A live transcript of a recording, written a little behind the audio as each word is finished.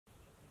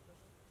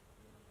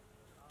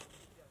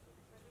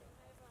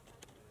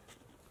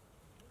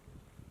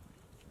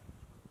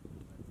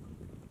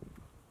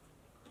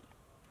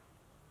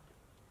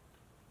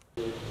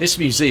This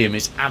museum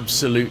is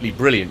absolutely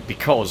brilliant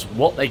because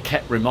what they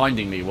kept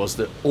reminding me was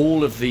that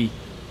all of the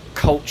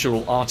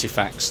cultural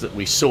artifacts that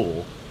we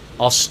saw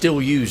are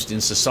still used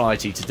in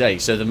society today.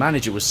 So the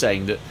manager was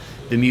saying that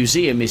the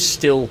museum is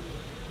still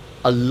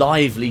a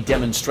lively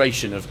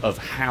demonstration of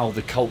how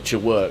the culture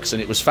works,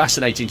 and it was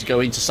fascinating to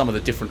go into some of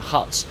the different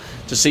huts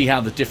to see how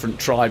the different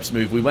tribes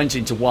move. We went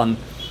into one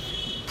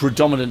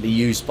predominantly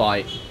used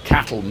by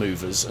cattle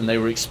movers, and they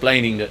were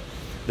explaining that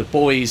the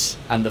boys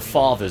and the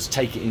fathers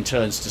take it in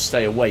turns to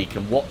stay awake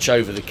and watch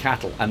over the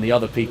cattle and the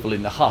other people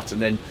in the hut, and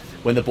then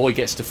when the boy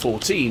gets to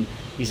 14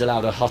 he's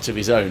allowed a hut of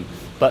his own.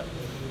 But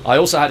I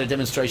also had a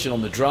demonstration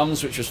on the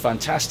drums, which was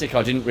fantastic.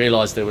 I didn't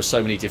realize there were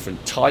so many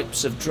different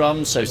types of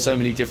drums, so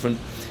many different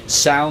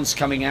sounds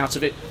coming out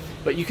of it,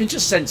 but you can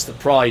just sense the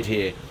pride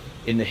here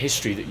in the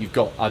history that you've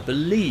got. I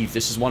believe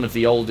this is one of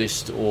the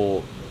oldest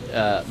or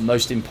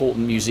most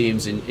important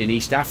museums in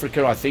East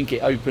Africa. I think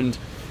it opened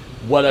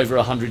well over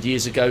 100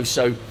 years ago,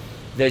 so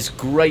there's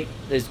great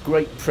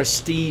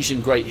prestige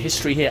and great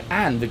history here,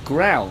 and the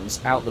grounds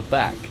out the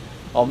back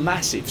are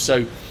massive,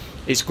 so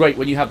it's great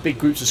when you have big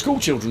groups of school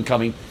children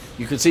coming.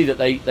 You can see that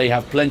they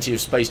have plenty of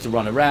space to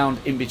run around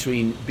in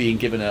between being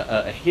given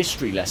a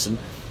history lesson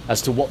as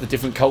to what the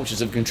different cultures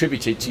have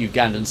contributed to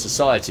Ugandan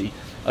society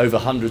over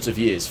hundreds of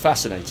years.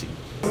 Fascinating.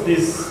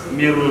 These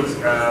murals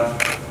are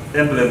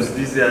emblems.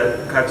 These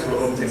are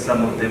cultural objects.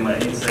 Some of them are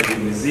inside the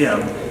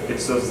museum. It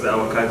shows that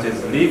our culture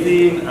is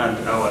living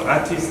and our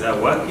artists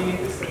are working,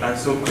 and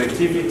so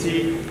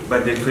creativity,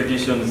 but the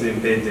tradition is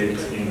embedded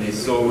in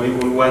this. So we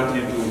will want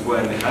you to go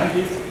and hang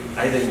it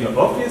either in your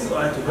office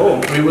or at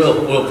home.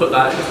 We'll put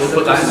that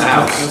in the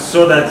house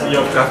so that you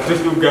have come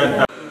to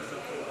Uganda.